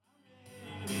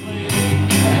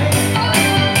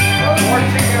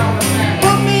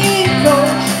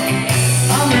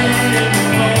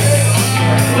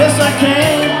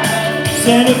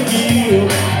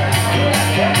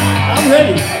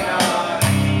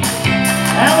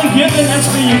Alan Gibbon, that's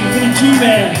for you, for the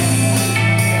G-Man.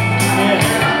 Yeah.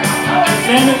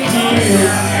 Defendant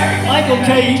Michael K.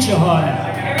 Ichihara.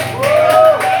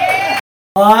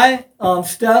 Hi, I'm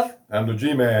Steph. I'm the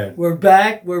G-Man. We're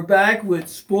back with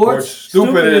sports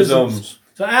Stupidisms.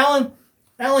 So Alan,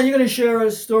 you're going to share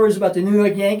us stories about the New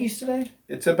York Yankees today?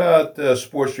 It's about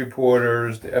sports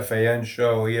reporters, the FAN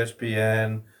show,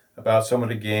 ESPN, about some of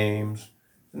the games,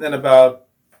 and then about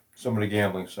some of the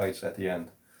gambling sites at the end.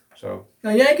 So now,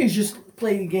 Yankees just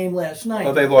played a game last night.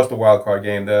 Oh, they lost the wild card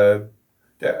game.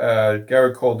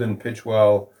 Garrett Cole didn't pitch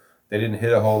well. They didn't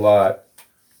hit a whole lot.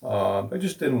 They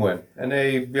just didn't win. And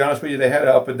to be honest with you, they had an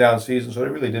up and down season, so they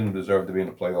really didn't deserve to be in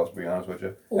the playoffs, to be honest with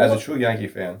you, as a true Yankee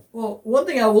fan. Well, one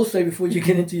thing I will say before you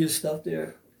get into your stuff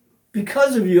there,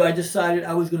 because of you, I decided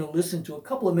I was going to listen to a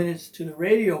couple of minutes to the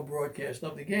radio broadcast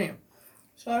of the game.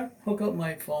 So I hook up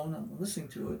my phone, I'm listening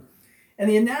to it. And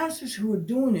the announcers who were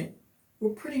doing it were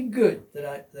pretty good that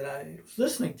I was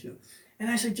listening to.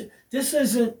 And I said, this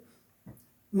isn't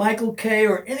Michael K.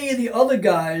 or any of the other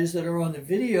guys that are on the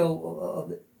video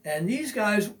of it. And these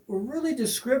guys were really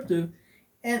descriptive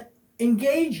and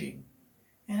engaging.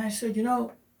 And I said,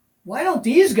 why don't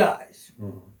these guys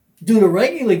do the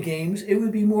regular games? It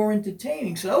would be more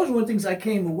entertaining. So that was one of the things I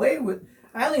came away with.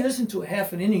 I only listened to a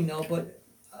half an inning, though, but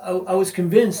I was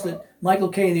convinced that Michael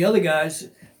K. and the other guys,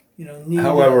 needed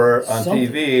However, on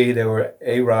something. TV, there were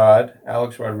A-Rod,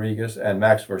 Alex Rodriguez, and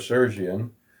Max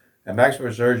Versergian. And Max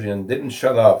Versergian didn't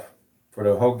shut up for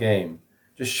the whole game.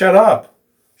 Just shut up.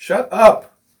 Shut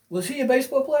up. Was he a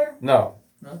baseball player? No.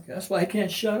 Okay, that's why he can't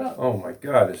shut up. Oh, my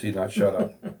God, is he not shut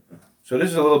up. So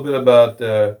this is a little bit about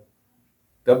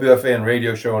WFAN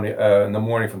radio show in the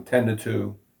morning from 10 to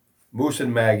 2, Moose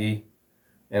and Maggie.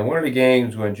 And one of the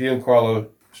games when Giancarlo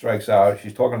strikes out,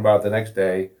 she's talking about it the next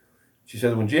day. She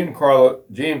says when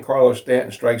Giancarlo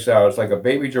Stanton strikes out, it's like a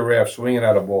baby giraffe swinging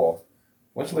at a ball.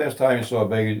 When's the last time you saw a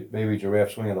baby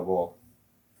giraffe swinging a ball?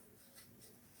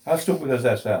 How stupid does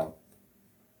that sound?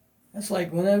 That's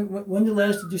like when the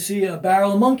last did you see a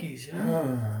barrel of monkeys? I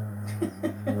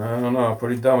don't know.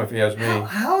 Pretty dumb if you ask me.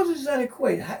 How does that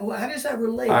equate? How does that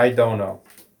relate? I don't know.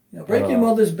 Break your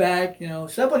mother's back.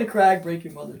 Step on the crack, break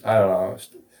your mother's back. I don't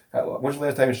know. When's the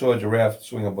last time you saw a giraffe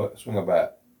swing a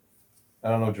bat? I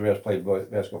don't know if giraffes play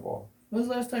basketball. When's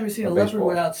the last time you seen a leopard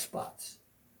without spots?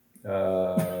 I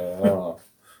don't know.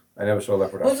 I never saw a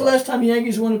leopard without spots. When's the last time the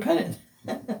Yankees won a pennant?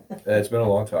 It's been a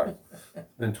long time. It's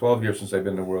been 12 years since they've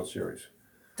been in the World Series.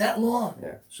 That long?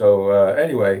 Yeah. So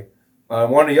anyway, on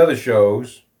one of the other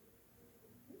shows,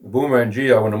 Boomer and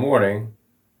Gio in the morning,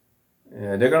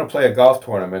 and they're going to play a golf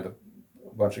tournament,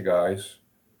 a bunch of guys.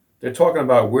 They're talking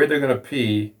about where they're going to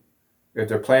pee if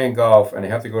they're playing golf and they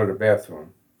have to go to the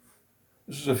bathroom.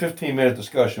 This is a 15-minute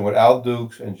discussion with Al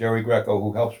Dukes and Jerry Greco,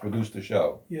 who helps produce the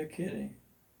show. You're kidding.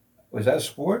 Was that a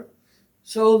sport?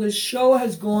 So the show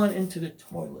has gone into the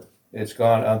toilet. It's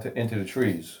gone into the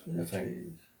trees, I think.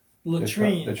 Trees.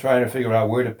 Latrine. They're trying to figure out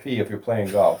where to pee if you're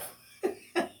playing golf.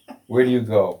 Where do you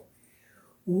go?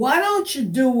 Why don't you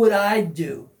do what I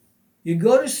do? You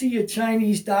go to see your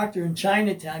Chinese doctor in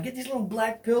Chinatown, get these little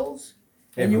black pills,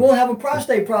 and you won't have a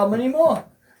prostate problem anymore.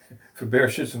 For bear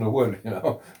shits in the wood,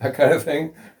 that kind of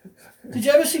thing. Did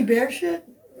you ever see bear shit?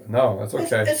 No, that's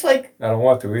okay. It's like... I don't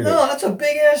want to either. No, that's a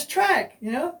big-ass track,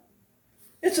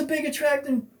 It's a bigger track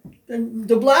than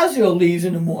de Blasio leaves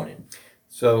in the morning.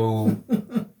 So,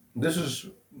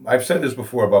 I've said this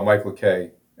before about Michael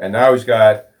K. And now he's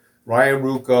got Ryan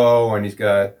Rucco and he's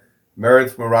got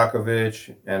Meredith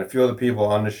Marakovich and a few other people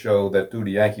on the show that do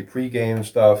the Yankee pregame and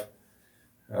stuff.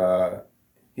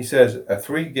 He says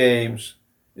 3 games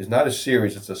is not a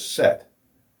series, it's a set.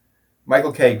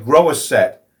 Michael K., grow a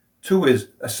set.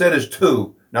 A set is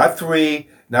 2, not 3,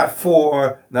 not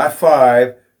 4, not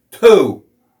 5, 2.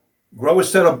 Grow a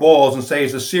set of balls and say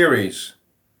it's a series.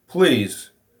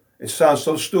 Please. It sounds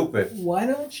so stupid. Why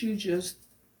don't you just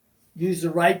use the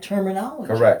right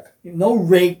terminology? Correct. No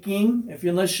raking,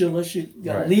 unless you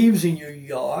got leaves in your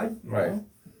yard. Right.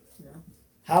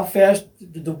 How fast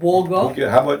did the ball go?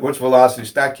 What's velocity?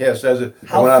 StatCast says it.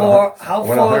 How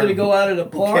far did it go out of the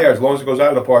park? Who cares? As long as it goes out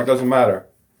of the park, it doesn't matter.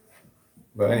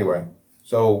 But anyway,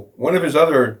 so one of his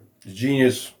other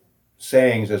genius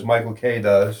sayings, as Michael K.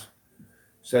 does,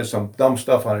 says some dumb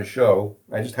stuff on his show.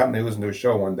 I just happened to listen to his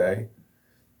show one day.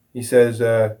 He says,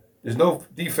 there's no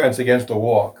defense against a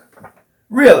walk.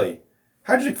 Really?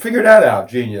 How did you figure that out,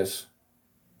 genius?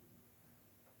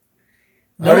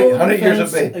 100 years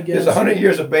of there's 100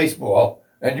 years of baseball,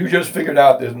 and you just figured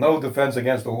out there's no defense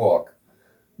against a walk.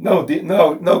 No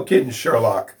kidding,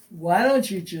 Sherlock. Why don't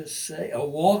you just say a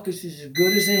walk is as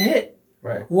good as a hit?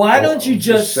 Right. Why don't you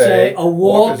just say a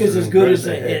walk is as good as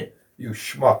a hit? You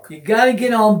schmuck. You got to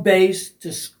get on base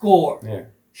to score. Yeah.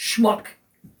 Schmuck.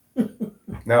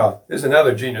 Now, there's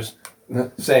another genius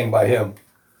saying by him.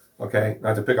 Okay,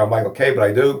 not to pick on Michael Kay, but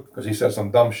I do, because he says some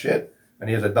dumb shit, and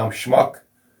he is a dumb schmuck.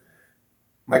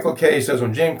 Michael Kay says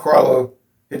when Giancarlo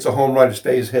hits a home run, it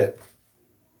stays hit.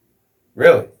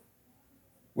 Really?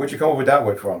 Where'd you come up with that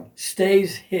word from?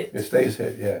 Stays hit. It stays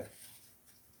hit, yeah.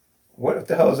 What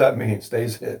the hell does that mean,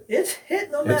 stays hit? It's hit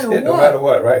no It's matter hit what. no matter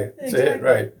what, right. Exactly. It's a hit,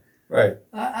 right, right.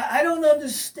 I don't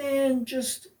understand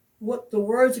just what the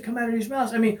words that come out of these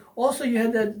mouths. I mean, also you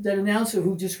had that announcer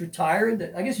who just retired.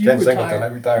 That I guess you Ken retired. Singleton, I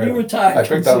retired. You retired. I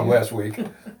picked on him last week.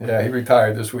 Yeah, he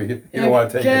retired this week. He don't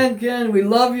want to take it. Ken, we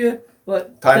love you,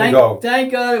 but Time to go.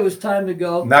 Thank God it was time to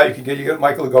go. Now you get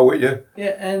Michael to go with you.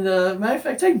 Yeah, and matter of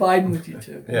fact, take Biden with you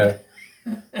too. Yeah.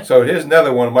 So here's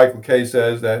another one. Michael Kay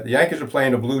says that the Yankees are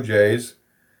playing the Blue Jays,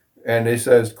 and he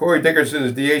says Corey Dickerson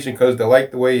is DHing because they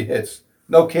like the way he hits.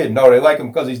 No kidding. No, they like him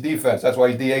because he's defense. That's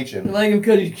why he's DHing. They like him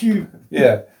because he's cute.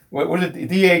 Yeah. What is it?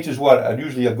 DH is what?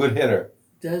 Usually a good hitter.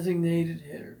 Designated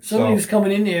hitter. Somebody who's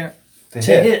coming in there to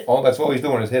hit. hit. Oh, that's all he's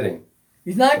doing is hitting.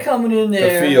 He's not coming in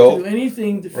there to do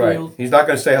anything to field. Right. He's not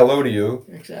going to say hello to you.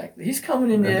 Exactly. He's coming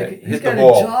in there. He's hit got the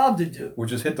ball, a job to do.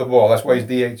 which is hit the ball. That's why he's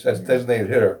DH. That's designated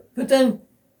hitter. But then,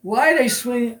 why they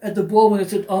swing at the ball when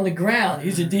it's on the ground?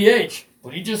 He's a DH.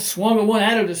 But he just swung at one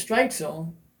out of the strike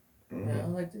zone. Mm-hmm. You know,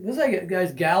 like what's that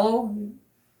guy's Gallo?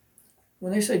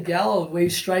 When they said Gallo, the way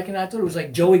he's striking, I thought it was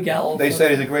like Joey Gallo. They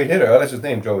said he's a great hitter. Oh, that's his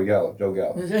name, Joey Gallo. Joe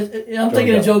Gallo. I'm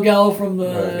thinking of Joe Gallo from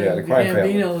the crime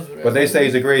Gambinos. family. But they say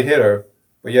he's a great hitter,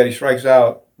 but yet he strikes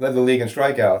out, led the league in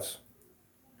strikeouts.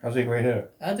 How's he a great hitter?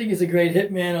 I think he's a great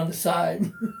hitman on the side.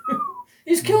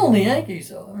 He's killing the Yankees,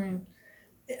 though. I mean,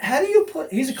 how do you put?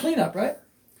 He's a cleanup, right?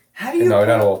 How do you? No,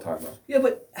 not all the time though. Yeah,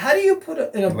 but how do you put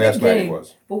in a big Last night he game?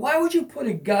 was. But why would you put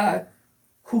a guy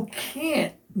who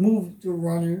can't move the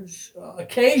runners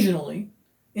occasionally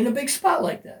in a big spot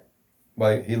like that?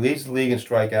 Well, he leads the league in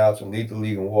strikeouts and leads the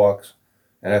league in walks,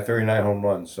 and had 39 home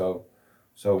runs. So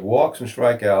walks and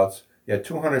strikeouts. He had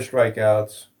 200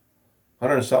 strikeouts,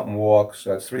 100 and something walks.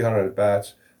 That's 300 at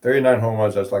bats. 39 home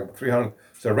runs. That's like 300.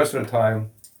 So the rest of the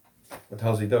time, what the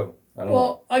hell does he do? I don't know.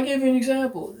 Well, I'll give you an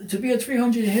example. To be a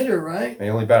 300 hitter, right? And he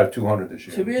only batted 200 this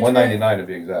year. To be a 199 to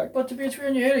be exact. But to be a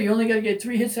 300 hitter, you only got to get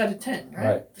 3 hits out of 10, right?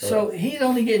 Right. So he's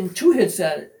only getting 2 hits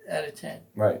out of 10.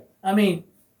 Right. I mean,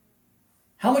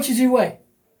 how much does he weigh?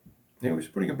 He was a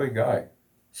pretty good big guy.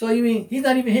 So you mean he's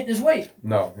not even hitting his weight?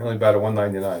 No, he only batted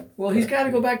 199. Well, he's got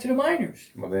to go back to the minors.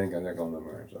 Well, they ain't got that going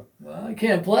nowhere. So. Well, he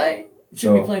can't play. He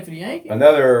shouldn't be playing for the Yankees.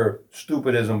 Another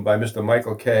stupidism by Mr.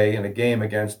 Michael Kay in a game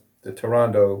against the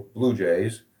Toronto Blue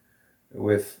Jays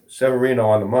with Severino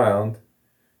on the mound.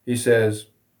 He says,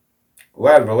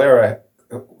 Vlad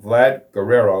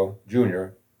Guerrero Jr.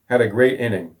 had a great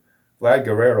inning. Vlad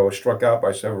Guerrero struck out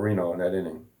by Severino in that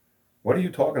inning. What are you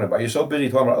talking about? You're so busy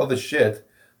talking about other shit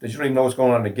that you don't even know what's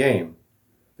going on in the game.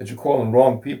 That you're calling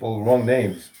wrong people wrong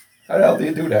names. How the hell do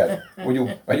you do that?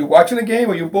 Are you watching the game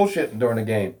or are you bullshitting during the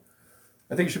game?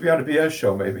 I think you should be on a BS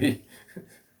show, maybe.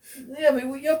 Yeah,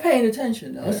 but you're paying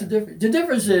attention. Though. That's the difference. The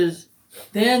difference is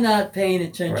they're not paying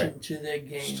attention to their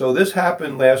game. So this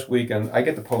happened last week, and I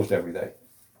get the Post every day,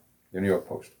 the New York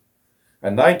Post.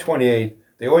 At 9:28,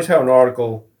 they always have an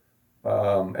article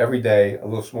every day,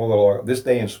 a small little article, this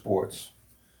day in sports.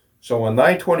 So on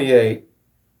 9:28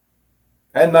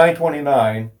 and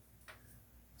 9:29,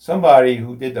 somebody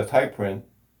who did the type print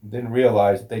didn't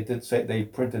realize that they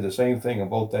printed the same thing on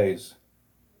both days.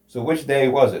 So which day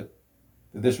was it?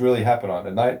 Did this really happen on?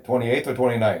 The 28th or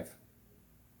 29th?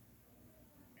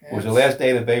 Was the last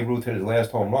day that Babe Ruth hit his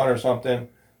last home run or something?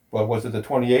 But was it the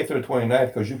 28th or the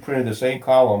 29th? Because you printed the same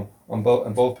column on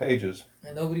both pages.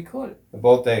 And nobody caught it. On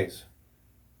both days.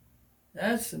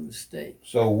 That's a mistake.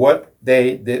 So what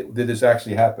day did this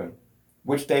actually happen?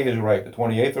 Which day is right? The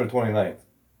 28th or the 29th?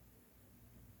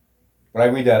 But I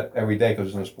read that every day because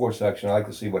it's in the sports section. I like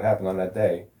to see what happened on that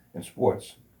day in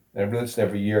sports. And it's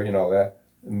every year, that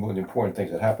the important things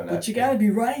that happen. But you got to be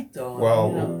right, though.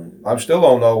 Well, I still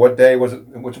don't know what day was it.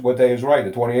 What day is right?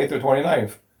 The 28th or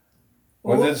 29th?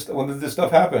 When did this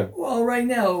stuff happen? Well, right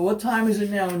now, what time is it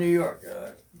now in New York?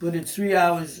 But it's 3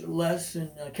 hours less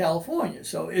in California.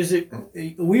 So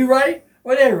are we right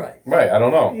or they right? Right, I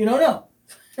don't know. You don't know.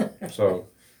 So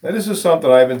this is something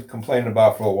I've been complaining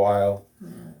about for a while.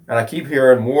 And I keep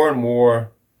hearing more and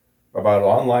more about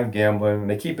online gambling. And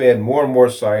they keep adding more and more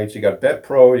sites. You got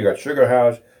BetPro, you got Sugar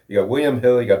House, you got William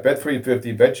Hill, you got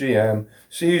Bet350, BetGM,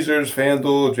 Caesars,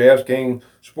 FanDuel, DraftKings,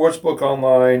 Sportsbook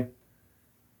Online.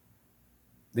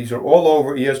 These are all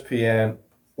over ESPN,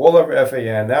 all over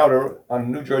FAN. Now they're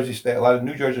on New Jersey a lot of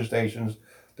New Jersey stations.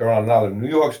 They're on a lot of New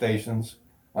York stations,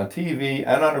 on TV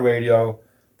and on the radio.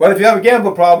 But if you have a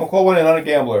gambling problem, call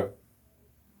 1-800-GAMBLER.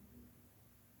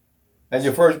 And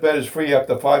your first bet is free up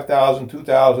to $5,000,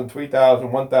 $2,000,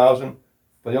 $3,000, $1,000.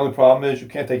 But the only problem is you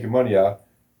can't take your money out.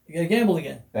 You got to gamble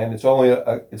again. And it's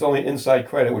only inside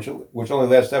credit, which only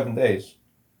lasts 7 days.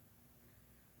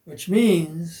 Which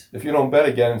means if you don't bet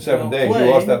again in 7 days, play,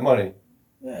 you lost that money.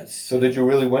 That's, so did you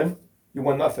really win? You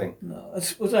won nothing. No,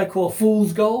 that's what I call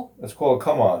fool's gold. That's called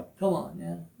come on. Come on,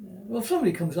 yeah. Well, if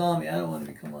somebody comes on me, I don't want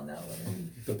to be come on that way.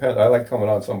 Depends. I like coming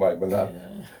on somebody, but not.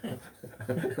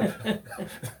 Yeah.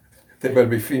 They better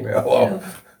be female. Well,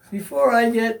 before I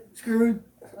get screwed,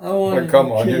 I want to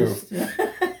come on you.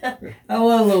 I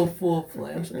want a little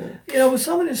foreplay. With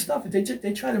some of this stuff,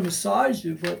 they try to massage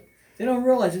you, but they don't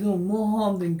realize they're doing more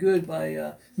harm than good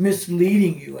by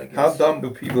misleading you, I guess. How dumb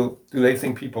do they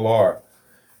think people are?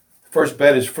 First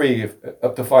bet is free,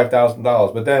 up to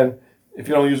 $5,000. But then, if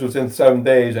you don't use it within 7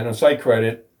 days and on site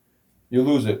credit, you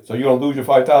lose it. So you don't lose your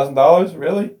 $5,000?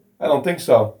 Really? I don't think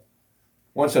so.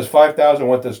 One says 5,000,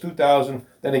 one says 2,000.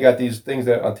 Then they got these things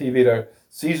that on TV. They're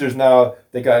Caesars now.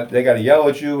 They got to yell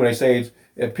at you and they say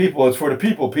it's people. It's for the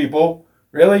people. People,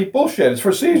 really? Bullshit. It's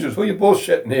for Caesars. Who are you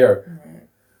bullshitting here?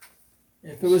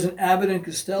 Right. If it was an Abbott and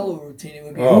Costello routine, it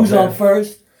would be who's on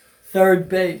first. Third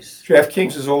base.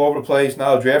 DraftKings is all over the place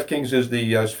now. DraftKings is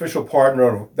the official partner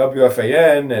of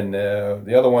WFAN, and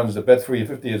the other one is the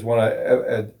Bet350 is one.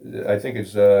 I think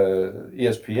it's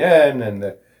ESPN,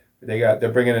 and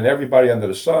they're bringing in everybody under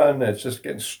the sun. It's just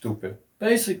getting stupid.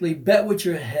 Basically, bet with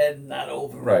your head, not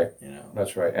over. Right.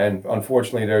 That's right. And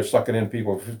unfortunately, they're sucking in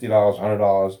people for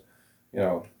 $50,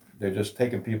 $100. They're just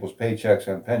taking people's paychecks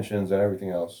and pensions and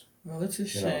everything else. Well, it's a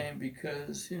shame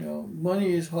because,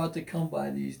 money is hard to come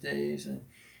by these days. And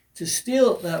to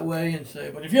steal it that way and say,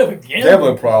 but if you have a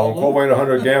gambling problem, call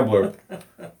 1-800-GAMBLER.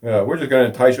 Yeah, we're just going to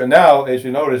entice you. And now, as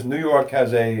you notice, New York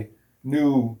has a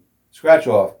new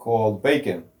scratch-off called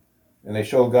bacon. And they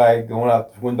show a guy going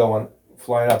out the window and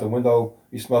flying out the window.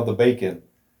 He smelled the bacon.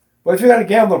 But if you got a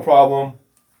gambling problem,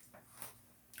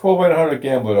 call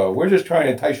 1-800-GAMBLER, though. We're just trying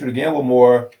to entice you to gamble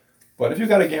more. But if you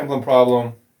got a gambling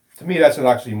problem, to me, that's an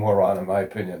oxymoron, in my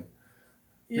opinion.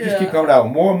 You just keep coming out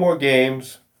with more and more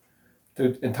games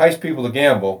to entice people to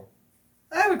gamble.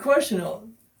 I have a question, though.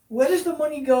 Where does the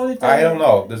money go? I don't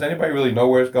know. Does anybody really know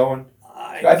where it's going?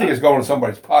 I think it's going in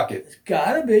somebody's pocket. It's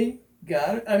got to be.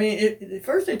 I mean, at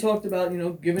first they talked about,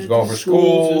 giving it's it going to for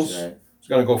schools. It's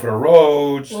going to go for the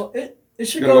roads. Well, it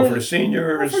should go for the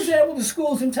seniors. Well, for example, the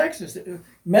schools in Texas.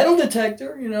 Metal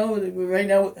detector, right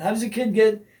now, how does a kid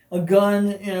get a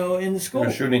gun, in the school?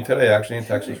 They're shooting today, actually, in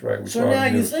Texas, right? So now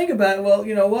you think about it, well,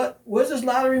 you know what? Where's this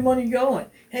lottery money going?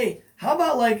 Hey, how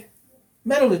about,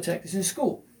 metal detectors in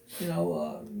school?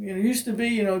 Used to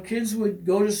be, kids would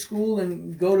go to school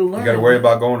and go to learn. You got to worry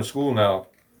about going to school now.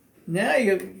 Now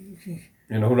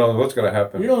who knows what's going to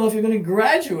happen? You don't know if you're going to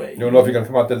graduate. You don't know if you're going to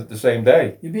come out the same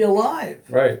day. You'd be alive.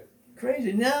 Right.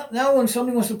 Crazy. Now when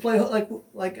somebody wants to play,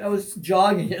 like I was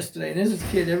jogging yesterday, and there's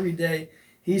this kid every day.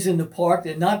 He's in the park.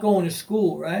 They're not going to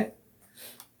school, right?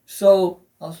 So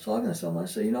I was talking to someone. I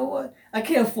said, you know what? I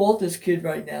can't fault this kid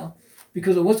right now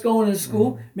because of what's going on in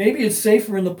school. Mm-hmm. Maybe it's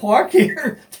safer in the park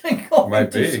here than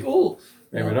going to school.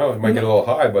 Maybe no. It might get a little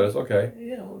high, but it's okay.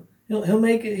 He'll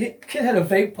make it. Kid had a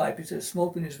vape pipe. He said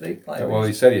smoking his vape pipe. Yeah, well,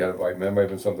 he said he had a vape. There might have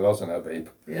been something else in that vape.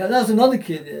 Yeah, that was another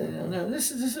kid. This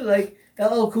is like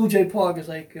LL Cool J Park is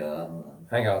like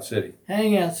Hangout City.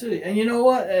 Hangout City, and you know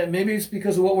what? Maybe it's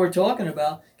because of what we're talking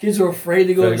about. Kids are afraid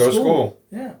to go to school.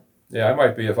 Yeah. Yeah, I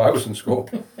might be if I was in school.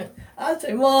 I'd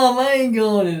say, Mom, I ain't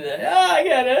going today. I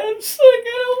got it. I'm sick.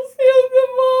 I don't feel good,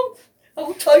 Mom.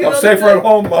 I'll tell you. I'm safer at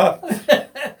home, Mom.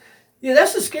 Yeah,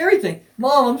 that's the scary thing.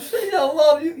 Mom,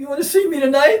 Mom, you want to see me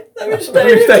tonight? Let me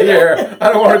stay here. I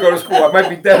don't want to go to school. I might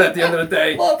be dead at the end of the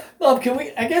day. Mom,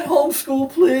 I get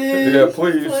homeschool, please? Yeah,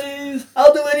 please. Please.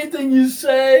 I'll do anything you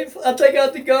say. I'll take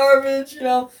out the garbage,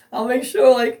 I'll make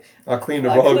sure, I'll clean the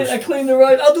rugs. I clean the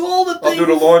rugs. I'll do all the things. I'll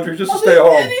do the laundry just to stay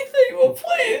home. Anything, well,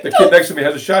 please. The kid next to me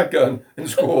has a shotgun in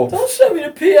school. Don't send me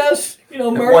to PS,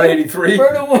 murder. 183.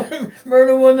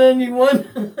 Murder 191.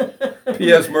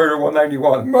 PS murder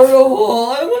 191. Murder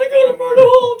Hall. I don't want to go to Murder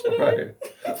Hall today.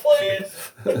 Right.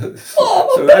 Please. Mom,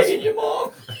 I'm begging you,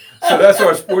 Mom. So that's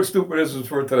our sports stupidisms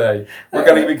for today. We're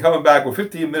going to be coming back with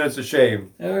 15 minutes of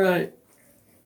shame. All right.